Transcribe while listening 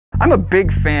I'm a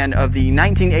big fan of the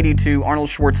 1982 Arnold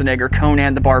Schwarzenegger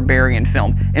Conan the Barbarian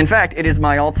film. In fact, it is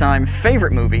my all-time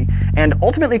favorite movie, and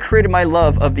ultimately created my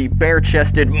love of the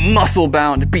bare-chested,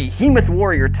 muscle-bound, behemoth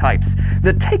warrior types,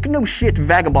 the take-no-shit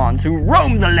vagabonds who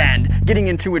roam the land, getting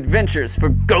into adventures for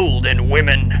gold and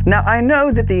women. Now, I know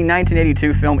that the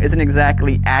 1982 film isn't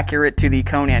exactly accurate to the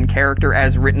Conan character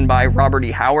as written by Robert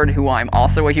E. Howard, who I'm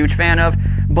also a huge fan of,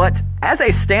 but as a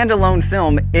standalone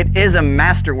film, it is a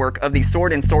masterwork of the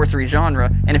sword and sorcery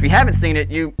genre, and if you haven't seen it,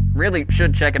 you really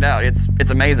should check it out. It's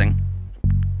amazing.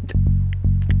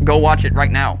 Go watch it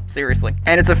right now, seriously.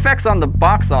 And its effects on the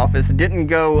box office didn't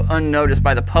go unnoticed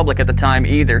by the public at the time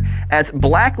either, as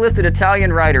blacklisted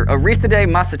Italian writer Aristide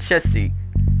Massachesi,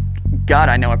 God,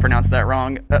 I know I pronounced that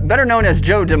wrong, better known as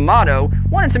Joe D'Amato,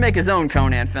 wanted to make his own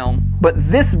Conan film. But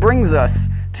this brings us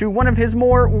to one of his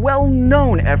more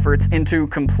well-known efforts into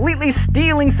completely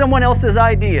stealing someone else's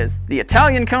ideas, the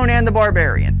Italian Conan the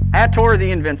Barbarian, Ator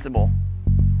the Invincible.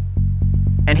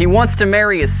 And he wants to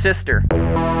marry his sister.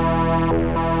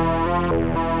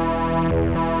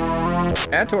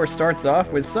 Ator starts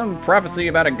off with some prophecy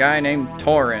about a guy named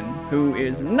Torin, who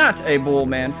is not a bull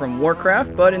man from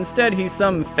Warcraft, but instead he's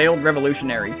some failed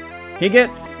revolutionary. He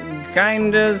gets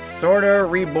kinda, sorta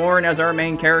reborn as our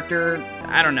main character.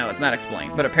 I don't know, it's not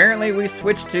explained. But apparently we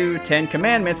switched to 10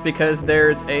 Commandments because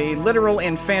there's a literal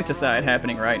infanticide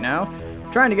happening right now,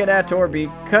 trying to get Ator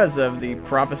because of the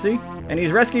prophecy. And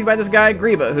he's rescued by this guy,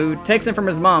 Greba, who takes him from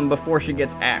his mom before she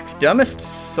gets axed. Dumbest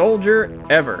soldier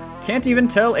ever. Can't even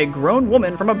tell a grown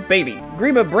woman from a baby.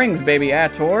 Greba brings baby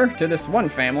Ator to this one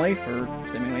family for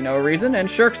seemingly no reason, and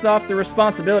shirks off the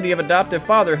responsibility of adoptive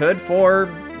fatherhood for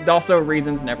also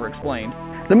reasons never explained.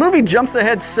 The movie jumps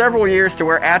ahead several years to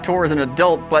where Ator is an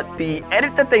adult, but the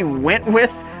edit that they went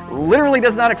with literally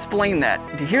does not explain that.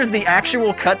 Here's the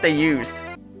actual cut they used.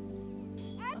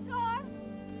 Ator!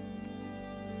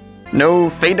 No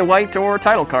fade to white or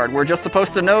title card. We're just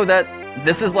supposed to know that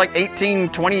this is like 18,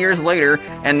 20 years later,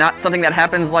 and not something that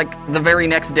happens like the very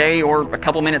next day or a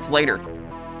couple minutes later.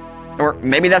 Or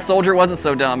maybe that soldier wasn't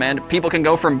so dumb, and people can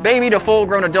go from baby to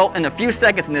full-grown adult in a few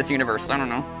seconds in this universe. I don't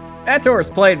know. Ator is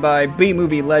played by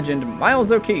B-movie legend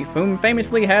Miles O'Keefe, whom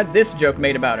famously had this joke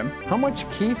made about him. How much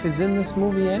Keefe is in this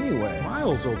movie anyway?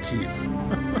 Miles O'Keefe.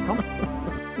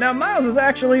 Now, Miles is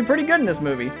actually pretty good in this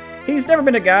movie. He's never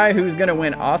been a guy who's gonna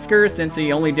win Oscars since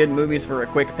he only did movies for a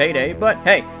quick payday, but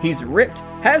hey, he's ripped,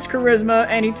 has charisma,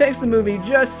 and he takes the movie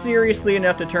just seriously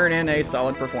enough to turn in a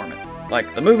solid performance.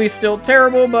 Like, the movie's still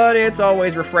terrible, but it's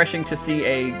always refreshing to see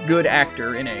a good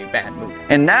actor in a bad movie.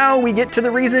 And now we get to the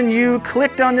reason you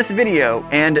clicked on this video,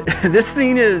 and this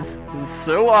scene is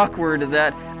so awkward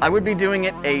that I would be doing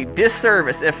it a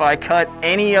disservice if I cut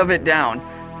any of it down.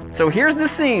 So here's the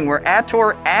scene where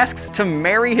Ator asks to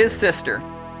marry his sister.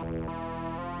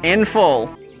 In full.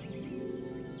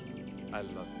 I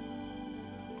love you.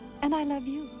 And I love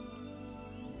you.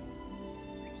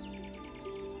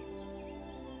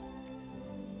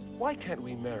 Why can't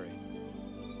we marry?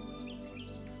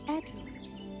 Ator,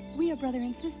 we are brother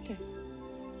and sister.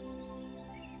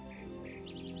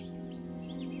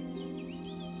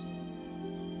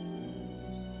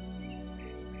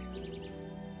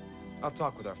 I'll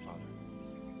talk with our father.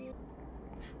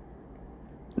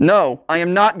 No, I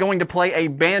am not going to play a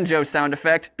banjo sound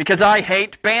effect because I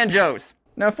hate banjos.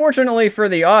 Now, fortunately for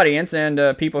the audience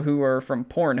and people who are from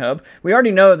Pornhub, we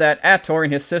already know that Ator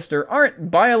and his sister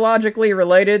aren't biologically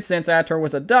related since Ator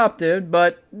was adopted,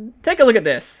 but take a look at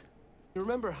this. You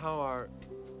remember how our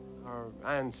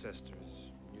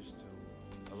ancestors used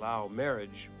to allow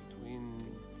marriage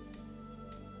between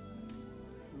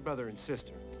brother and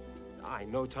sister? I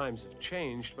know times have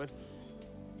changed, but...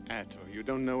 Ator, you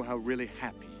don't know how really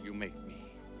happy you make me.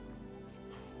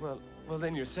 Well,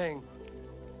 then you're saying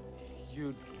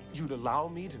you'd allow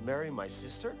me to marry my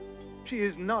sister? She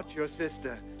is not your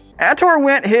sister. Ator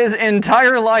went his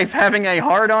entire life having a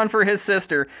hard-on for his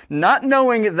sister, not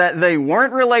knowing that they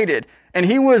weren't related, and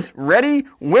he was ready,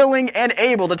 willing, and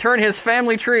able to turn his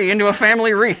family tree into a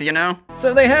family wreath, you know?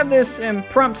 So they have this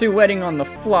impromptu wedding on the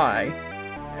fly.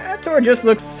 Ator just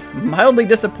looks mildly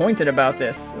disappointed about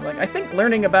this. Like, I think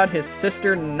learning about his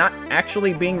sister not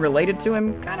actually being related to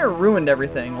him kind of ruined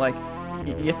everything. Like,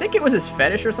 you think it was his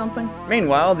fetish or something?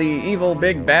 Meanwhile, the evil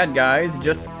big bad guys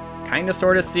just kind of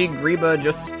sort of see Greba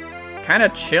just kind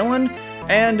of chilling,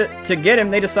 and to get him,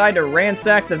 they decide to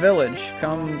ransack the village,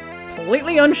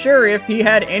 completely unsure if he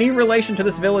had any relation to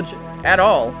this village at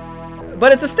all.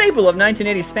 But it's a staple of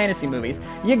 1980s fantasy movies.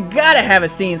 You gotta have a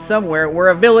scene somewhere where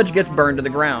a village gets burned to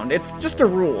the ground. It's just a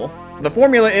rule. The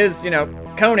formula is,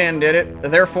 Conan did it,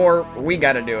 therefore we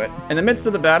gotta do it. In the midst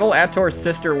of the battle, Ator's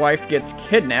sister wife gets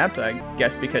kidnapped, I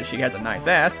guess because she has a nice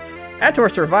ass.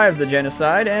 Ator survives the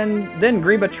genocide, and then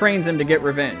Greba trains him to get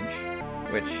revenge.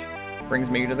 Which brings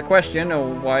me to the question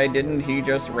of why didn't he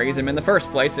just raise him in the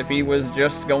first place if he was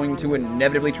just going to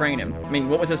inevitably train him? I mean,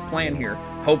 what was his plan here?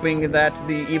 Hoping that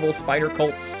the evil spider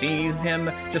cult sees him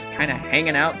just kind of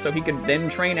hanging out so he could then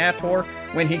train Ator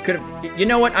when he could have... You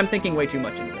know what? I'm thinking way too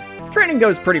much into this. Training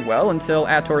goes pretty well until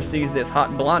Ator sees this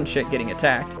hot blonde chick getting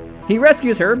attacked. He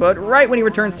rescues her, but right when he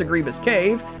returns to Greba's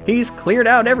cave, he's cleared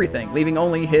out everything, leaving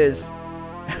only his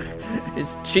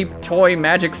cheap toy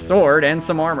magic sword and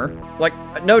some armor. Like,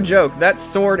 no joke, that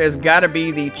sword has gotta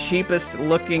be the cheapest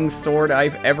looking sword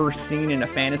I've ever seen in a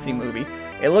fantasy movie.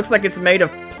 It looks like it's made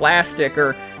of plastic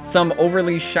or some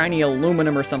overly shiny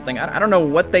aluminum or something. I don't know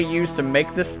what they used to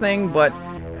make this thing, but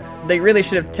they really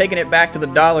should have taken it back to the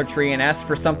Dollar Tree and asked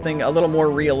for something a little more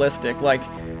realistic, like,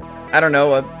 I don't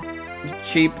know, a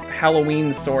cheap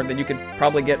Halloween sword that you could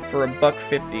probably get for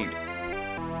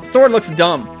 $1.50. Sword looks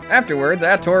dumb. Afterwards,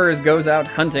 Ator goes out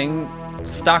hunting.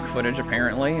 Stock footage,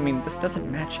 apparently. I mean, this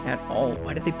doesn't match at all.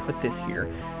 Why did they put this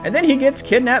here? And then he gets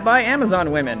kidnapped by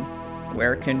Amazon women,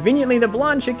 where conveniently the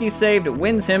blonde chick he saved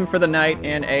wins him for the night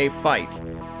in a fight.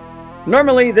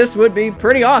 Normally, this would be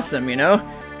pretty awesome,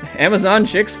 Amazon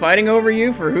chicks fighting over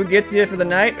you for who gets you for the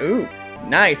night. Ooh,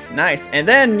 nice, nice. And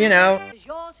then, Is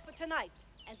yours for tonight.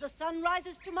 As the sun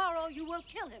rises tomorrow, you will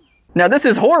kill him. Now this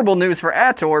is horrible news for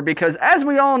Ator because, as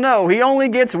we all know, he only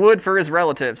gets wood for his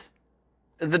relatives.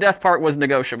 The death part was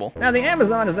negotiable. Now the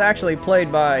Amazon is actually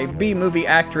played by B-movie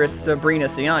actress Sabrina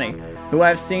Ciani, who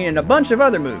I've seen in a bunch of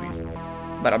other movies.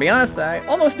 But I'll be honest, I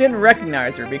almost didn't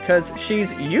recognize her because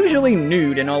she's usually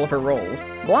nude in all of her roles.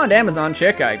 Blonde Amazon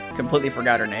chick, I completely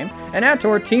forgot her name, and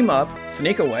Ator team up,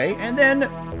 sneak away, and then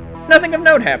nothing of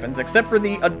note happens except for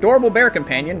the adorable bear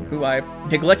companion, who I've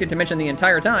neglected to mention the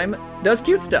entire time, does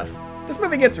cute stuff. This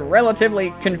movie gets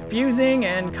relatively confusing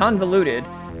and convoluted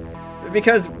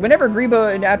because whenever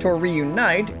Greba and Ator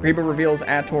reunite, Greba reveals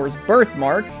Ator's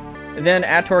birthmark. Then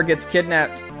Ator gets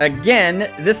kidnapped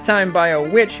again, this time by a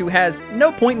witch who has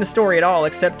no point in the story at all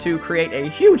except to create a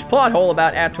huge plot hole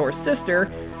about Ator's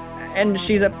sister, and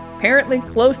she's apparently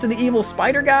close to the evil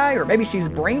spider guy, or maybe she's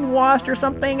brainwashed or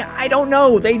something. I don't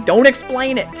know, they don't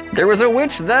explain it. There was a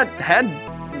witch that had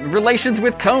relations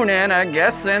with Conan, I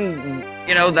guess, and,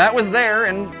 that was there,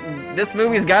 and this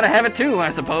movie's gotta have it too, I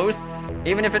suppose.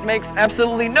 Even if it makes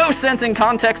absolutely no sense in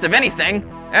context of anything.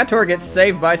 Ator gets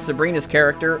saved by Sabrina's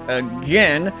character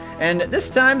again, and this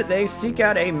time they seek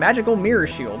out a magical mirror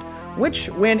shield, which,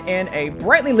 when in a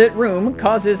brightly lit room,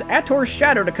 causes Ator's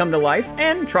shadow to come to life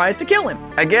and tries to kill him.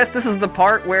 I guess this is the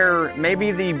part where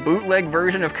maybe the bootleg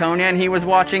version of Conan he was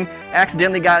watching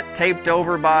accidentally got taped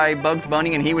over by Bugs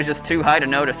Bunny and he was just too high to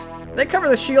notice. They cover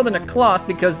the shield in a cloth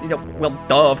because, well,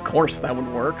 duh, of course that would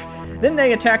work. Then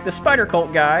they attack the spider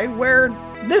cult guy, where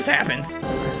this happens.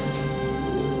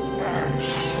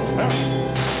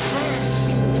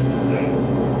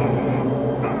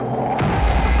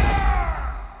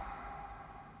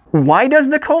 Why does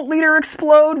the cult leader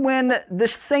explode when the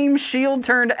same shield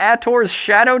turned Ator's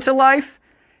shadow to life?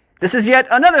 This is yet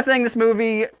another thing this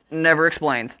movie never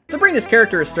explains. Sabrina's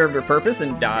character has served her purpose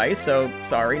and dies, so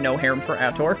sorry, no harem for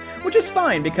Ator, which is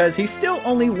fine because he still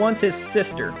only wants his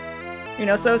sister.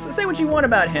 So say what you want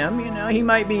about him, he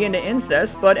might be into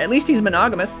incest, but at least he's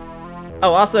monogamous.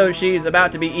 Oh, also, she's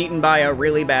about to be eaten by a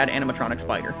really bad animatronic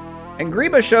spider. And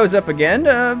Greba shows up again,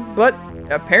 but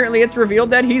apparently it's revealed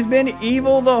that he's been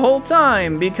evil the whole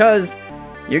time because,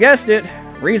 you guessed it,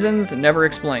 reasons never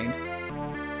explained.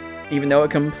 Even though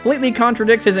it completely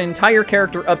contradicts his entire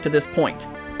character up to this point.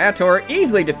 Ator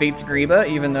easily defeats Greba,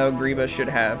 even though Greba should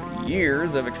have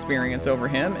years of experience over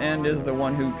him and is the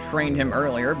one who trained him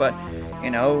earlier, but,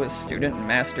 student,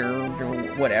 master,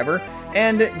 whatever.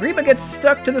 And Greba gets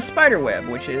stuck to the spider web,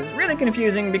 which is really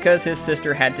confusing because his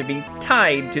sister had to be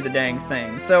tied to the dang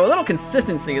thing. So a little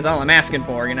consistency is all I'm asking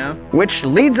for, Which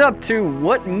leads up to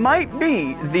what might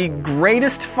be the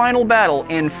greatest final battle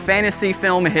in fantasy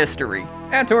film history.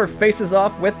 Ator faces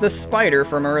off with the spider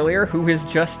from earlier, who is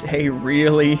just a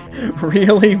really,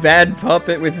 really bad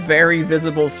puppet with very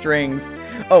visible strings.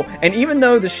 Oh, and even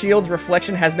though the shield's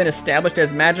reflection has been established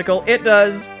as magical, it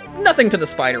does nothing to the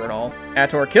spider at all.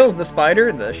 Ator kills the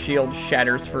spider, the shield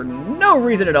shatters for no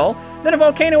reason at all, then a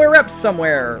volcano erupts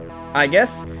somewhere, I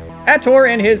guess. Ator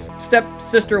and his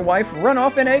step-sister wife run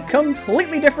off in a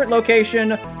completely different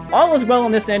location. All is well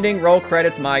in this ending, roll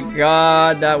credits, my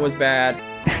god, that was bad.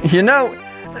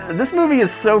 This movie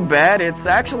is so bad, it's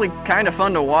actually kind of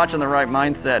fun to watch in the right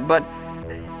mindset, but,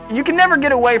 you can never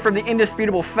get away from the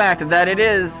indisputable fact that it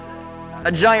is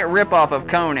a giant ripoff of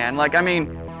Conan. Like, I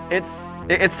mean,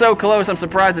 it's so close, I'm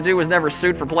surprised the dude was never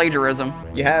sued for plagiarism.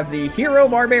 You have the hero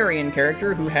Barbarian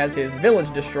character who has his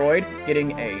village destroyed,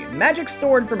 getting a magic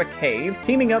sword from a cave,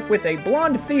 teaming up with a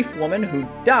blonde thief woman who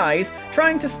dies,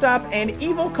 trying to stop an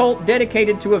evil cult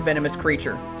dedicated to a venomous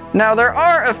creature. Now, there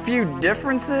are a few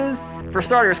differences. For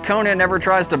starters, Conan never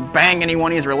tries to bang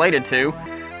anyone he's related to,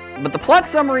 but the plot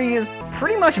summary is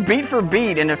pretty much beat for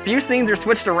beat, and a few scenes are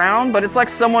switched around, but it's like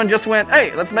someone just went,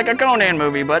 hey, let's make a Conan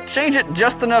movie, but change it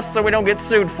just enough so we don't get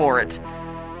sued for it.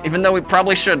 Even though we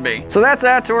probably should be. So that's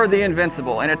Ator the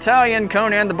Invincible, an Italian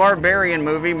Conan the Barbarian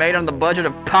movie made on the budget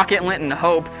of Pocket Lint and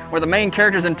Hope, where the main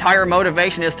character's entire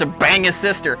motivation is to bang his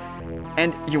sister.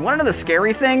 And you want to know the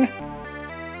scary thing?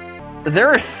 There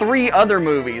are 3 other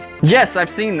movies. Yes, I've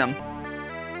seen them.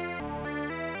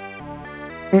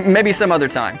 Maybe some other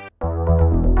time.